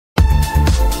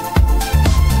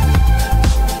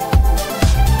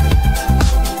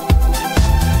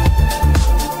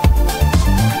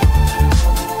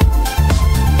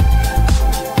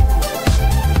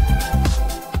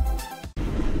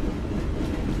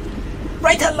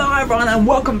Right, hello everyone and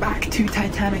welcome back to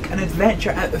Titanic, an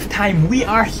adventure out of time. We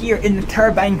are here in the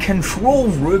turbine control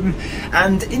room,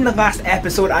 and in the last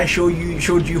episode I showed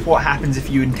you what happens if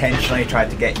you intentionally try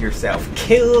to get yourself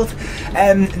killed.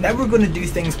 Now we're going to do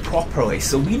things properly,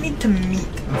 so we need to meet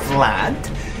Vlad,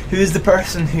 who is the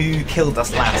person who killed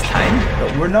us last time,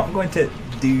 but we're not going to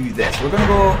do this. We're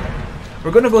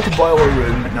going to go to boiler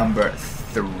room number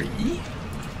 3.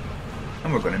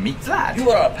 And we're going to meet Vlad.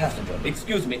 You are a passenger.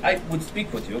 Excuse me, I would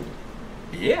speak with you.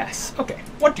 Yes. Okay.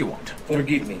 What do you want?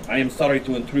 Forgive me. I am sorry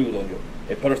to intrude on you.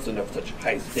 A person of such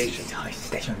high station. High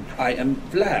station. I am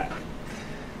Vlad.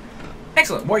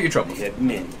 Excellent. What are your troubles? They have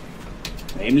men.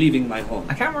 I am leaving my home.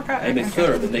 I can't work out. I am a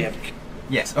servant and they have...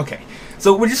 Yes. Okay.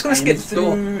 So we're just going to skip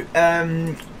through...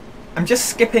 I'm just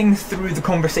skipping through the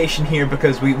conversation here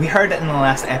because we heard it in the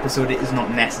last episode. It is not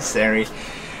necessary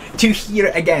to hear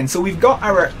it again. So we've got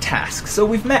our task. So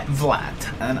we've met Vlad,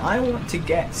 and I want to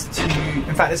get to...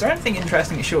 In fact, is there anything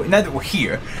interesting to show now that we're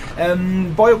here?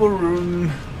 Boiler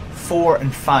room 4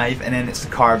 and 5, and then it's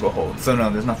the cargo hold. So no,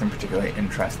 there's nothing particularly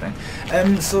interesting.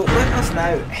 So let us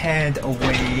now head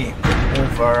away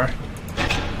over...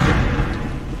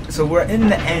 So we're in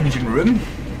the engine room,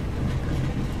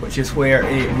 which is where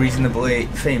a reasonably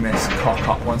famous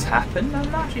cock-up once happened. I'm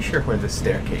not actually sure where the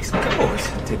staircase goes,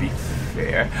 to be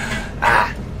fair.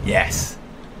 Ah, yes.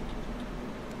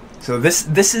 So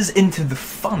this is into the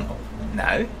funnel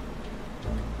now.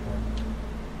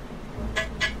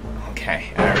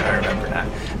 Okay, I remember now.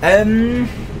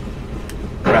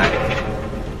 Right.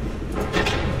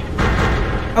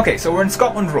 Okay, so we're in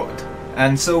Scotland Road,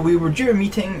 and so we were due a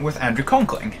meeting with Andrew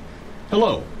Conkling.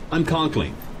 Hello, I'm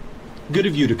Conkling. Good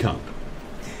of you to come.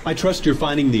 I trust you're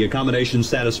finding the accommodation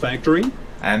satisfactory?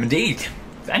 I am indeed.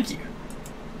 Thank you.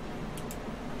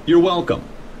 You're welcome.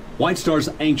 White Star's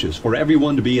anxious for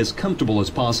everyone to be as comfortable as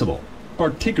possible,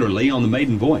 particularly on the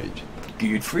maiden voyage.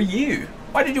 Good for you.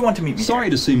 Why did you want to meet me?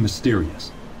 Sorry to seem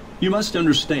mysterious. You must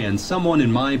understand, someone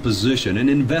in my position, an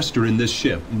investor in this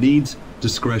ship, needs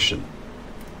discretion.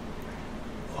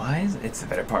 Why? It's the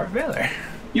better part of valor.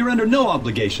 You're under no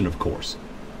obligation, of course.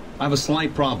 I have a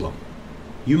slight problem.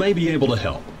 You may be able to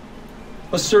help.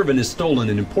 A servant has stolen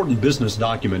an important business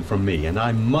document from me, and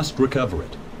I must recover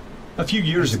it. A few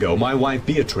years ago, my wife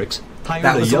Beatrix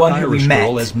hired a young Irish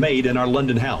girl as maid in our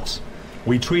London house.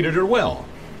 We treated her well.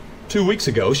 2 weeks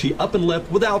ago, she up and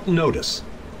left without notice,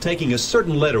 taking a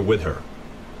certain letter with her.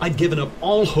 I'd given up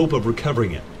all hope of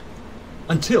recovering it,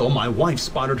 until my wife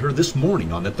spotted her this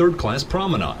morning on the third-class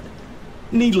promenade.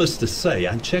 Needless to say,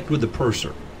 I checked with the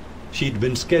purser. She'd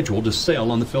been scheduled to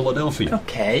sail on the Philadelphia.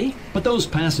 Okay. But those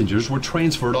passengers were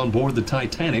transferred on board the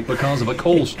Titanic because of a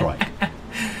coal strike.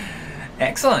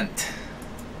 Excellent.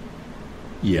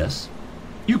 Yes,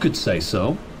 you could say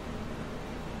so.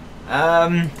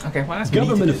 Okay, well, that's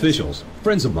Government officials,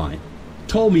 friends of mine,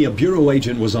 told me a bureau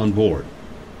agent was on board.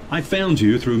 I found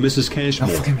you through Mrs.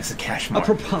 Cashmore. Oh, fucking Mrs. Cashmore. A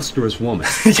preposterous woman.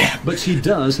 Yeah. But she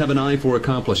does have an eye for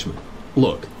accomplishment.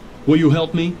 Look, will you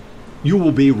help me? You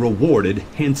will be rewarded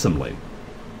handsomely.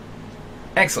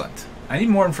 Excellent. I need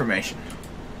more information.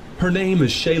 Her name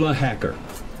is Shayla Hacker.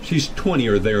 She's 20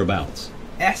 or thereabouts.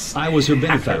 I was her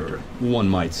benefactor, one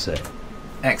might say.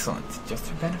 Excellent. Just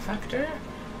her benefactor?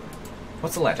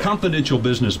 What's the letter? Confidential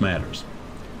business matters.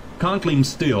 Conkling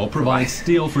Steel provides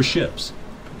steel for ships.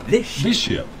 This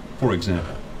ship, for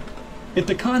example. If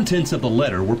the contents of the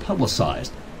letter were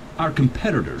publicized, our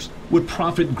competitors would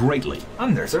profit greatly.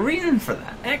 And there's a reason for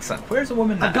that. Excellent. Where's the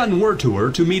woman now? I've gotten word to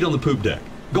her to meet on the poop deck.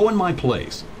 Go in my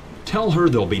place. Tell her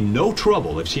there'll be no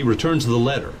trouble if she returns the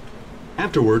letter.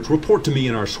 Afterwards, report to me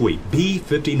in our suite,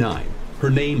 B59. Her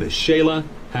name is Shayla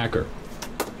Hacker.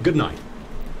 Good night.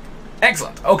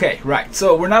 Excellent. Okay, right.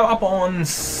 So we're now up on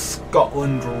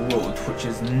Scotland Road, which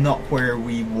is not where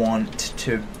we want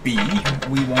to be.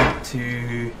 We want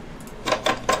to...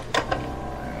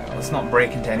 let's not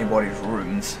break into anybody's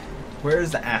rooms. Where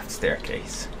is the aft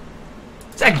staircase?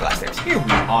 Second class stairs. Here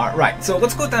we are. Right, so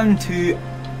let's go down to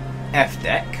F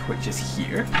deck, which is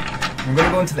here. We're going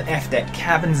to go into the F deck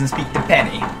cabins and speak to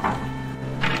Penny.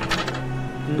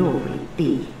 Glory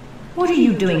be. What are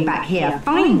you doing back here?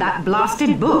 Find that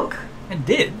blasted book. I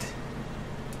did.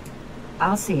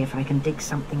 I'll see if I can dig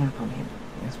something up on him.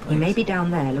 Yes, please. He may be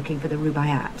down there looking for the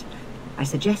Rubaiyat. I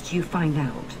suggest you find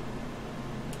out.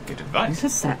 Good advice.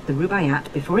 Intercept the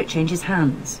Rubaiyat before it changes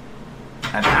hands.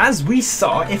 And as we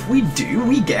saw, if we do,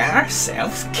 we get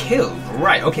ourselves killed.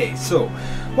 Right, okay, so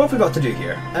what have we got to do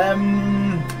here?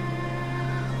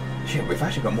 Shit, we've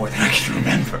actually got more than I can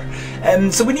remember.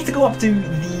 So we need to go up to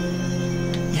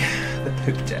the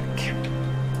poop deck.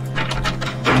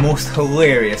 most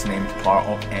hilarious named part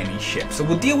of any ship. So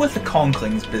we'll deal with the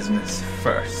Conkling's business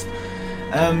first.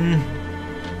 Can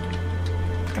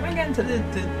I get into the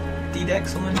D-deck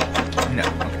saloon? No,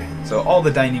 okay. So all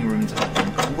the dining rooms have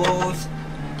been closed.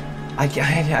 I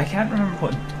can't remember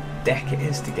what deck it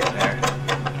is to get there.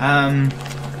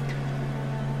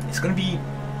 It's gonna be...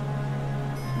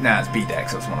 Nah, it's B-deck,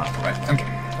 so it's one up, right?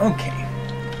 Okay.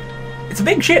 It's a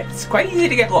big ship. It's quite easy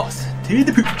to get lost. To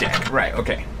the poop deck. Right,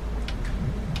 okay.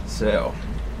 So,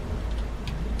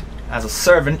 as a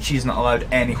servant, she's not allowed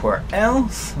anywhere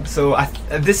else. So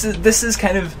this is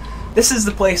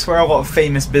the place where a lot of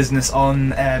famous business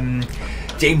on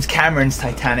James Cameron's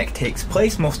Titanic takes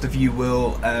place. Most of you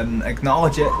will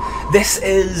acknowledge it. This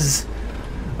is,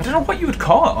 I don't know what you would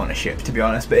call it on a ship, to be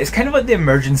honest, but it's kind of like the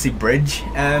emergency bridge.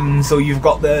 So you've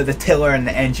got the tiller and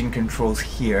the engine controls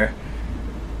here.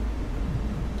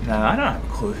 No, I don't have a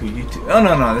clue who you two... Oh,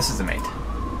 no, this is the mate.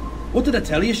 What did I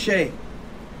tell you, Shay?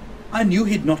 I knew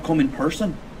he'd not come in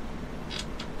person.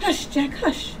 Hush, Jack,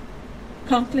 hush.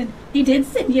 Conklin, he did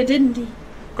send you, didn't he?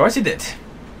 Of course he did.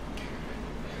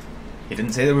 He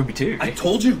didn't say there would be two. I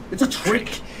told you, it's a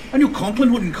trick. I knew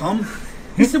Conklin wouldn't come.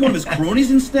 He said one of his cronies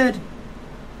instead.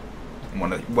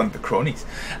 One of the cronies.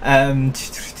 I'm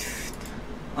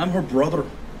her brother.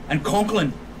 And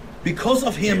Conklin, because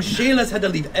of him, Shayla's had to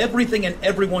leave everything and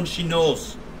everyone she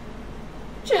knows.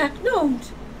 Jack,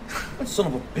 don't. That son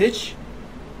of a bitch.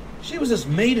 She was his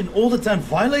maid and all the time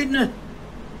violating it.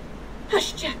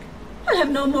 Hush, Jack. I'll have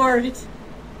no more of it.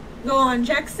 Go on,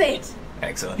 Jack, say it.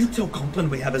 Excellent. You tell Conklin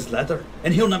we have his letter,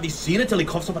 and he'll not be seeing it till he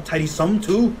coughs up a tidy sum,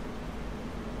 too.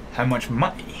 How much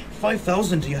money?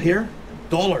 5,000, do you hear?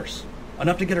 Dollars.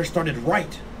 Enough to get her started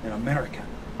right in America.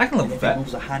 I can live with If he that.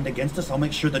 moves a hand against us, I'll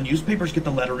make sure the newspapers get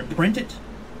the letter and print it.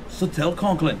 So tell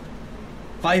Conklin.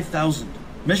 5,000.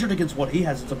 Measured against what he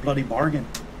has, it's a bloody bargain.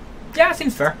 Yeah,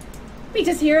 seems fair. Meet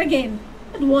us here again.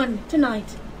 At 1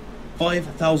 tonight.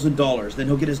 $5,000, then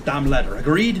he'll get his damn letter.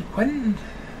 Agreed? When?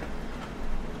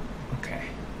 Okay.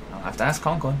 I'll have to ask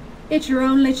Conklin. It's your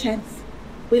only chance.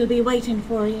 We'll be waiting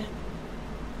for you.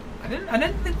 I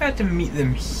didn't think I had to meet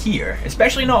them here.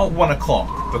 Especially not at 1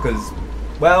 o'clock, because,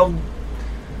 well...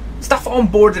 Stuff on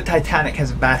board the Titanic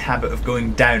has a bad habit of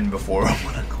going down before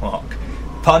 1 o'clock.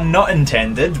 Pun not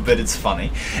intended, but it's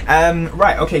funny.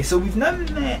 Right, okay, so we've now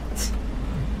met...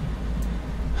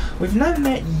 We've now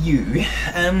met you.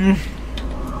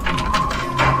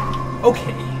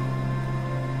 Okay.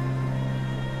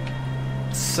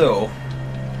 So,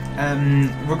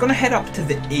 we're gonna head up to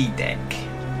the A deck.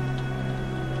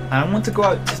 I want to go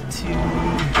out to...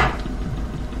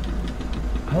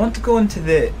 I want to go into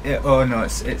the... oh no,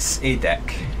 it's A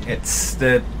deck. It's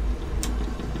the...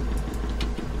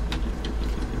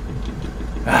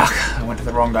 Ugh, I went to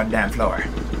the wrong goddamn floor.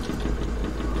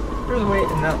 Where's the way?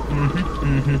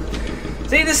 No.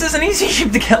 See, this is an easy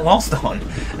ship to get lost on.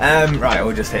 Right,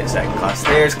 we'll just hit second class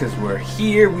stairs because we're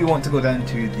here. We want to go down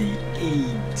to the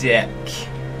A deck.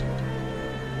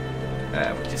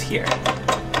 Which is here.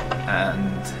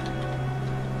 And...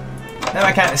 now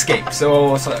I can't escape,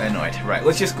 so slightly annoyed. Right,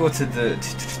 let's just go to the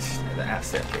aft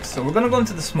staircase. So we're going to go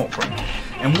into the smoke room.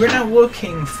 And we're now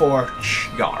looking for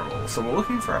Charles. So we're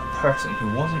looking for a person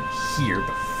who wasn't here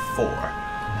before.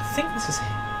 I think this is...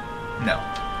 no.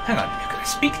 Hang on, who can I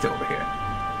speak to over here?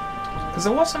 Because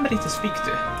there was somebody to speak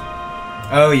to.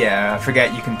 Oh yeah, I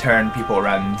forget you can turn people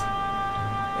around.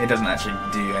 It doesn't actually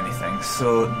do anything.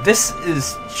 So this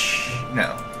is...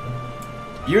 no.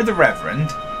 You're the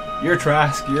Reverend. You're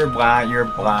Trask, you're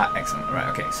blah. Excellent. Right,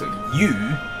 okay, so you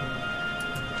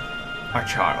are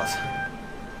Charles.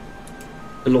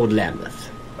 Lord Lambeth.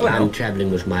 Oh, I'm no.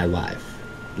 traveling with my wife,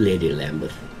 Lady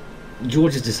Lambeth.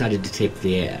 George has decided to take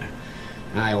the air.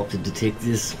 I opted to take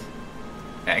this.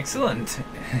 Excellent.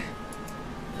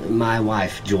 My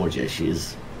wife, Georgia,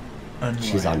 she's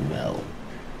unwell.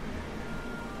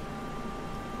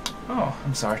 Oh,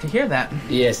 I'm sorry to hear that.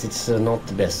 Yes, it's not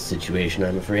the best situation,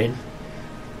 I'm afraid.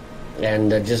 And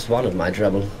just one of my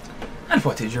trouble. And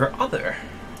what is your other?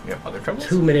 You have other troubles?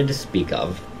 Too many to speak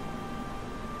of.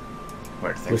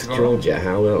 Where do things With go wrong? Georgia,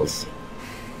 how else?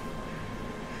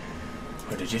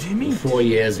 Where did you two meet? 4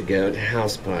 years ago at a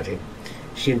house party.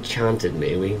 She enchanted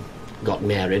me. We got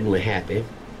married and we're happy.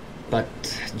 But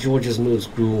Georgia's moods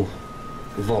grew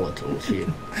volatile. She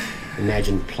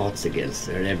imagined plots against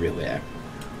her everywhere.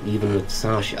 Even with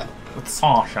Sasha. With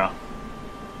Sasha.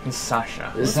 Who's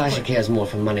Sasha? Sasha cares more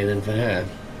for money than for her.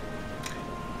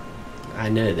 I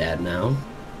know that now.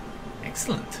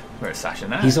 Excellent. Where's Sasha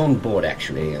now? He's on board,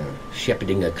 actually,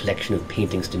 shepherding a collection of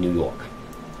paintings to New York.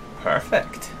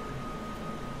 Perfect.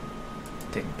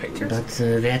 Taking pictures? But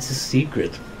that's a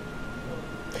secret.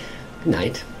 Good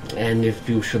night. And if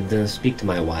you should speak to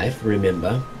my wife,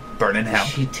 remember, Burn in hell.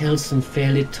 she tells some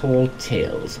fairly tall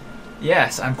tales.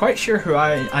 Yes, I'm quite sure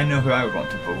I know who I would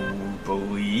want to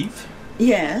believe.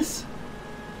 Yes?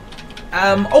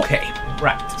 Okay,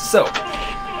 right, so,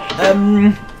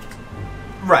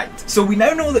 right, so we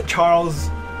now know that Charles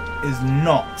is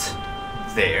not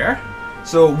there,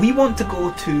 so we want to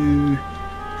go to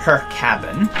her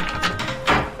cabin.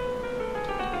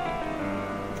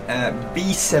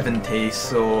 B70,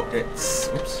 so it's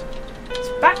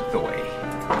back the way.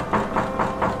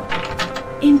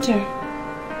 Enter.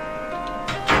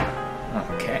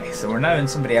 Okay, so we're now in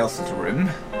somebody else's room,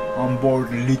 on board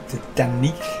Le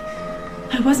Titanic.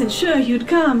 I wasn't sure you'd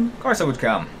come. Of course I would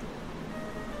come.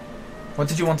 What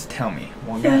did you want to tell me?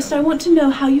 First, I want to know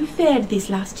how you fared these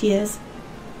last years.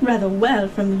 Rather well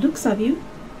from the looks of you.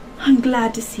 I'm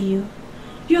glad to see you.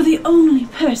 You're the only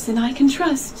person I can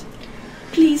trust.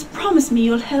 Please promise me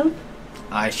you'll help.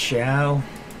 I shall.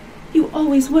 You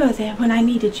always were there when I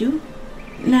needed you.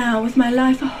 Now, with my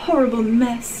life a horrible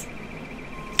mess.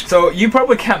 So, you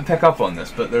probably can't pick up on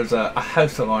this, but there's a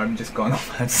house alarm just going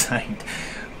off outside.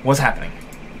 What's happening?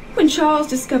 When Charles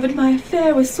discovered my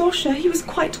affair with Saoirse, he was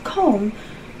quite calm.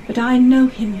 But I know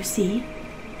him, you see.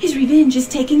 His revenge is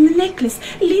taking the necklace,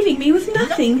 leaving me with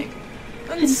nothing.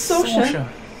 And Saoirse,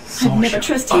 I'd never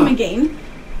trust him again.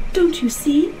 Don't you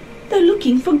see? They're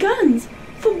looking for guns,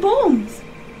 for bombs.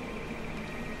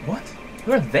 What?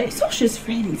 Who are they? Saoirse's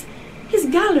friends. His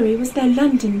gallery was their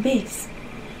London base.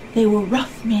 They were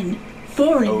rough men,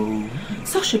 foreign. Oh.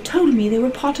 Saoirse told me they were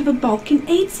part of a Balkan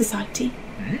aid society.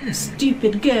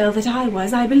 Stupid girl that I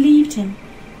was, I believed him.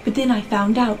 But then I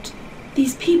found out.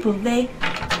 These people, they...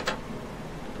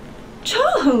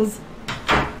 Charles!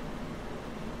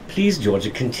 Please, Georgia,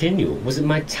 continue. Was it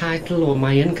my title or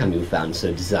my income you found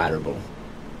so desirable?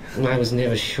 I was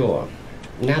never sure.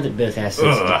 Now that both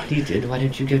assets are depleted, why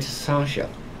don't you go to Saoirse?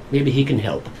 Maybe he can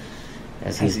help,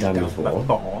 as he's done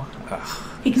before.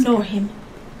 Ignore him.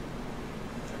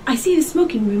 I see the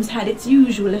smoking room's had its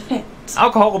usual effect.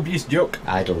 Alcohol abuse joke.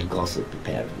 Idle gossip,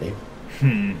 apparently.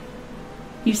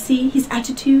 You see his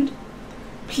attitude?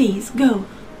 Please, go.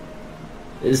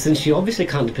 Since you obviously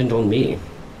can't depend on me.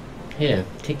 Here,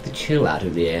 take the chill out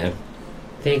of the air.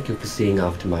 Thank you for seeing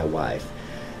after my wife.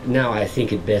 Now I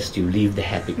think it best you leave the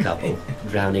happy couple,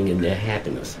 drowning in their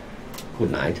happiness.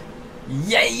 Good night.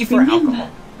 Yay for Remember,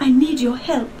 alcohol. I need your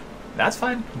help. That's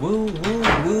fine.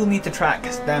 We'll need to track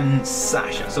down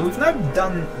Sasha. So we've now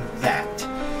done that.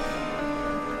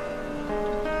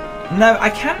 Now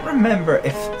I can't remember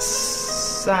if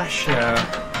Sasha.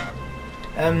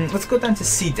 Let's go down to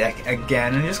C deck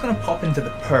again. I'm just going to pop into the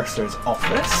purser's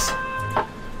office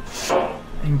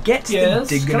and get to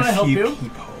dig in a few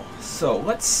people. So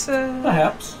let's.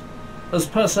 Perhaps. As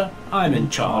purser, I'm in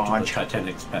charge of the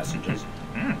Titanic's passengers.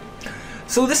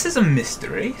 So this is a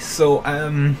mystery. So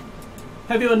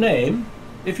Have you a name?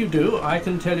 If you do, I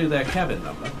can tell you their cabin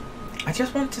number. I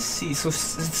just want to see. So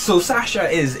Sasha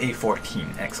is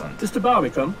A14. Excellent. Mr.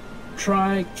 Barbican,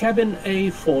 try cabin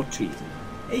A14.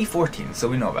 A14. So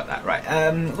we know about that, right?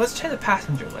 Let's check the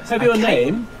passenger list. Have you a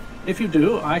name? If you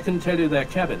do, I can tell you their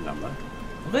cabin number.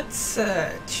 Let's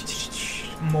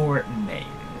more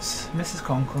names. Mrs.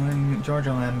 Conklin,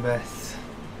 Georgia Lambeth,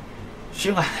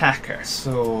 Sheila Hacker.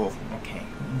 So okay,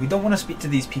 we don't want to speak to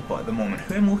these people at the moment.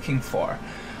 Who I'm looking for?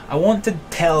 I want to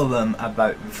tell them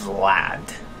about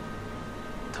Vlad.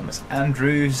 Thomas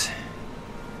Andrews,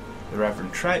 the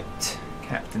Reverend Trout,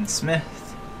 Captain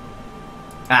Smith.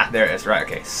 Ah, there it is. Right.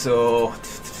 Okay. So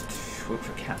look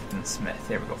for Captain Smith.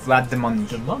 There we go. Vlad the Money.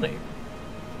 The money?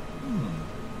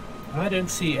 I don't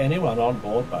see anyone on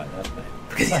board by that name.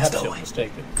 Because Perhaps you're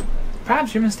mistaken.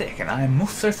 Perhaps you're mistaken. I am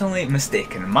most certainly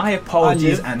mistaken. My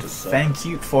apologies and thank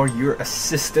you for your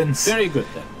assistance. Very good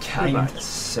then. Kind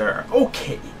sir.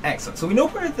 Okay, excellent. So we know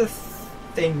where the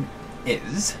thing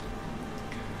is.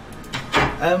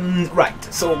 Right,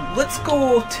 so let's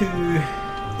go to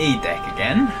A deck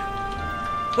again.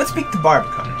 Let's speak to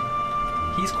Barbican.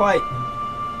 He's quite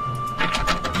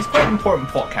an important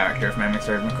plot character, if memory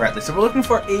serves me correctly. So we're looking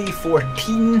for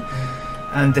A14,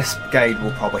 and this guide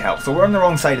will probably help. So we're on the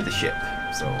wrong side of the ship.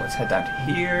 So let's head down to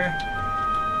here.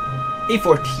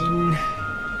 A14.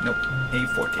 Nope,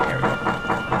 A14. There we go.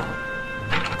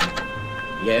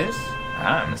 Yes?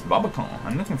 Ah, Mr. Barbican.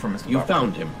 I'm looking for Mr. You Barbican.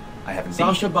 found him. I have indeed.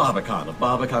 Sasha Barbican of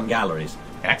Barbican Galleries.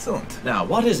 Excellent. Now,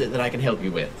 what is it that I can help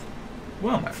you with?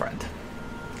 Well, my friend,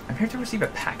 I'm here to receive a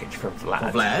package for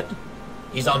Vlad. For Vlad?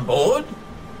 He's on board?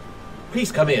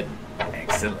 Please come in.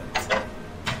 Excellent.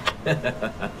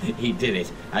 He did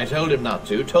it. I told him not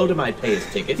to, told him I'd pay his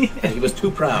ticket, and he was too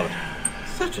proud.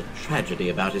 Such a tragedy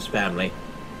about his family.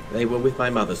 They were with my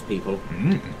mother's people.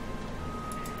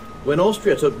 When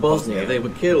Austria took Bosnia, they were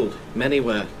killed. Many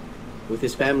were. With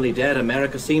his family dead,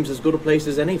 America seems as good a place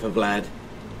as any for Vlad.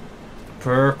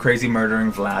 Poor crazy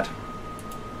murdering Vlad.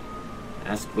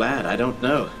 Ask Vlad, I don't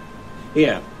know.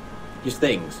 Here, his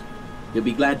things. You'll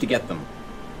be glad to get them.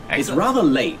 Excellent. It's rather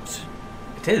late.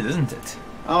 It is, isn't it?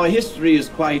 Our history is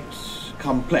quite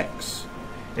complex.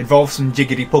 Involves some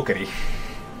jiggity-pokery.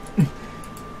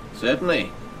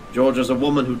 Certainly. Georgia's a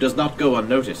woman who does not go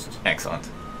unnoticed. Excellent.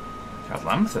 Charles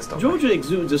Lambeth is still Georgia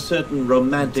exudes a certain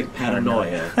romantic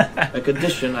paranoia. A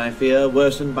condition, I fear,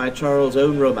 worsened by Charles'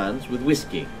 own romance with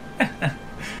whiskey.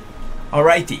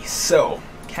 Alrighty, so,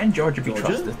 can Georgia be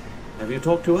trusted? Have you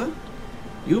talked to her?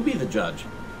 You be the judge.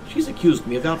 She's accused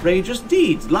me of outrageous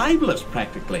deeds, libelous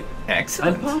practically.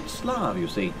 Excellent. I'm part Slav, you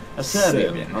see, a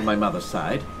Serbian on my mother's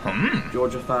side.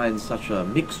 Georgia finds such a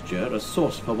mixture a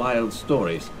source for wild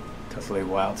stories. Totally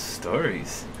wild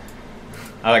stories.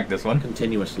 I like this one.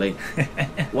 Continuously.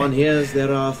 One hears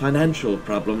there are financial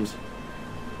problems.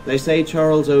 They say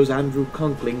Charles owes Andrew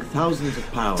Conkling thousands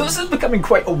of pounds. So this is becoming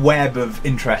quite a web of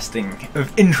interesting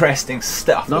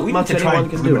stuff. Not we much need to try anyone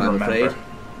and can do, I'm remember. afraid.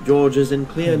 George is in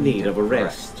clear need of a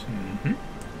rest.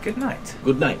 Good night.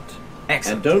 Good night.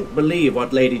 Excellent. And don't believe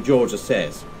what Lady Georgia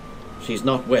says. She's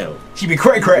not well. She'd be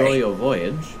cray cray. Enjoy your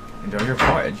voyage. Enjoy your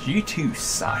voyage. You too,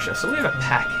 Sasha. So we have a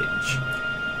package.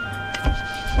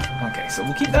 Okay, so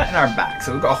we'll keep that in our bag.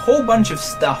 So we've got a whole bunch of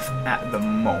stuff at the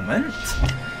moment.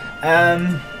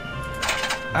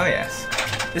 Oh yes.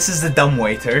 This is the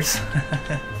dumbwaiters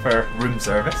for room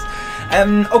service.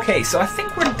 Okay, so I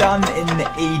think we're done in the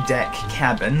A-deck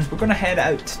cabins. We're going to head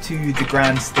out to the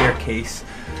grand staircase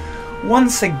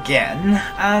once again,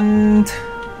 and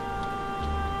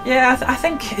yeah, I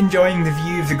think enjoying the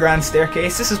view of the grand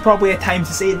staircase. This is probably a time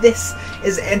to say this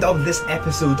is the end of this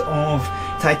episode of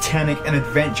Titanic, an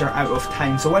adventure out of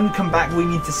time. So when we come back, we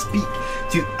need to speak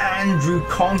to Andrew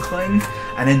Conkling,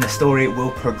 and in the story it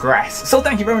will progress. So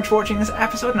thank you very much for watching this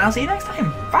episode, and I'll see you next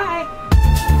time. Bye!